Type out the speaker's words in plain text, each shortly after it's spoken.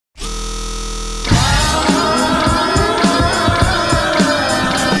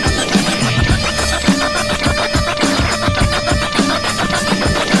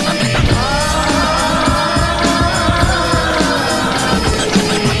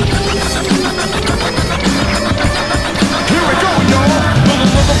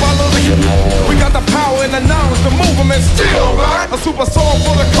super song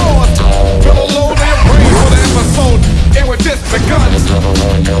for the cause. Feel a load in your brain for the episode. And we're just begun.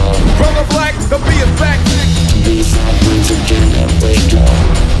 Brother Black, the B is back.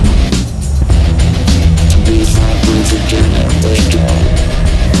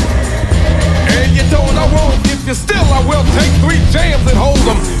 And you don't, I won't. If you're still, I will take 3 jams and hold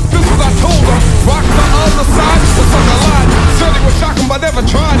them. This is I told them. Rock the other side, the sucker line. Said he was shocking, but never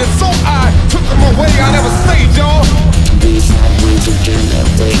tried it. So I took them away, I never stayed, y'all. He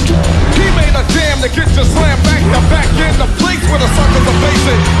made a jam to get you slammed back to back in the place where the suckers are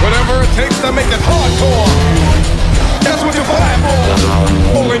basic. Whatever it takes to make it hardcore. That's what you vibe for.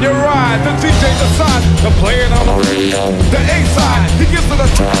 Pulling your ride, the DJ decides to play it on the A side. He gives it a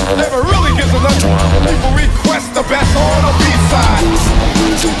never really gives it a. People request the best on the B side.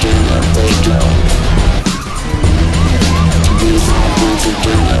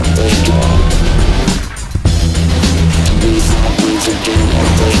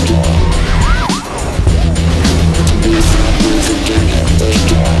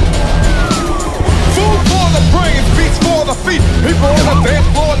 Food for the brains, beats for the feet. People on the dance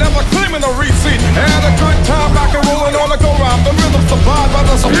floor never claiming a receipt. Had a good time rock and rolling on the go-round. The rhythm survived by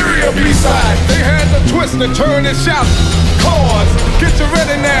the superior B-side. They had to twist and turn and shout. Cause, get you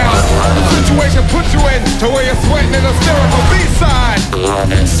ready now. The situation put you in to where you're sweating in a hysterical B-side.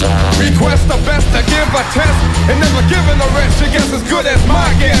 Request the best to give a test and never giving the rest. Your guess as good as my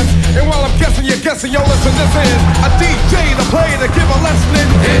guess. And while I'm guessing, you're guessing. Yo, listen, this is a DJ to play to give a lesson in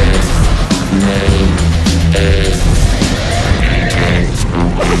his name is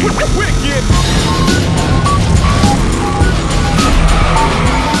Wicked.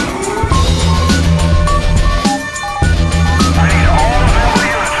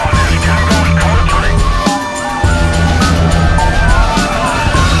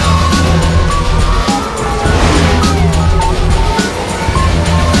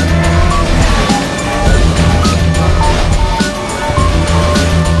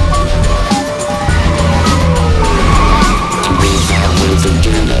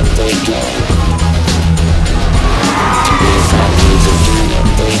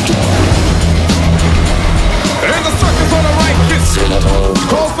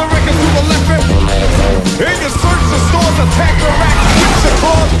 Close the records to the left and in your search the stores, attack the rack, fix the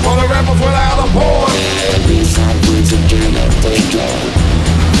cause for the rappers without a pause.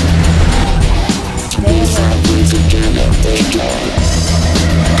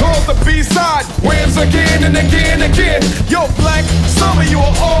 Cause the B-side wins again and again and again. Yo, Black, some of you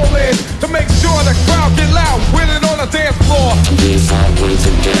are all in to make sure the crowd get loud with it on the dance floor.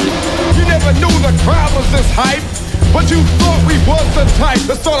 You never knew the crowd was this hype, but you thought we was the type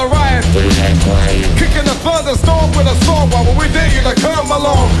to start a riot. Kicking the thunderstorm with a song while we dare you to come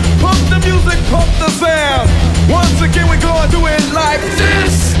along. Pump the music, pump the sound. Once again we gonna do it like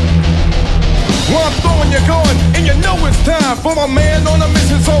this. While I'm throwing you going, and you know it's time for my man on a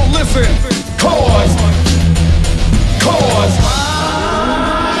mission, so listen. Cause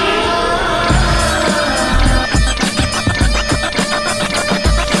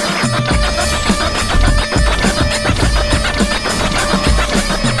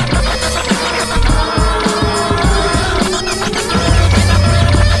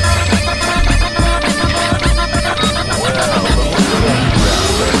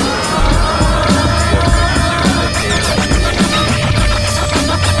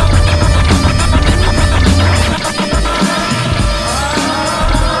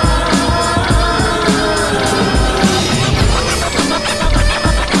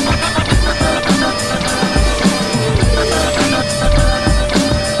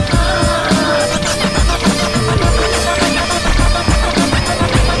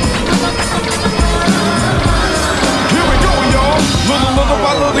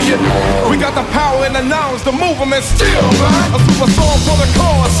we got the power and the knowledge to move them and still a super song for the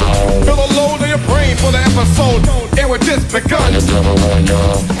cause. Feel a load in your brain for the episode, and we're just begun.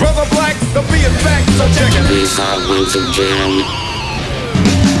 Brother Black, the B is back, so check it.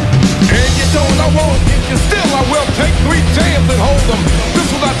 And you don't, I won't. If you still, I will take 3 jams and hold them. This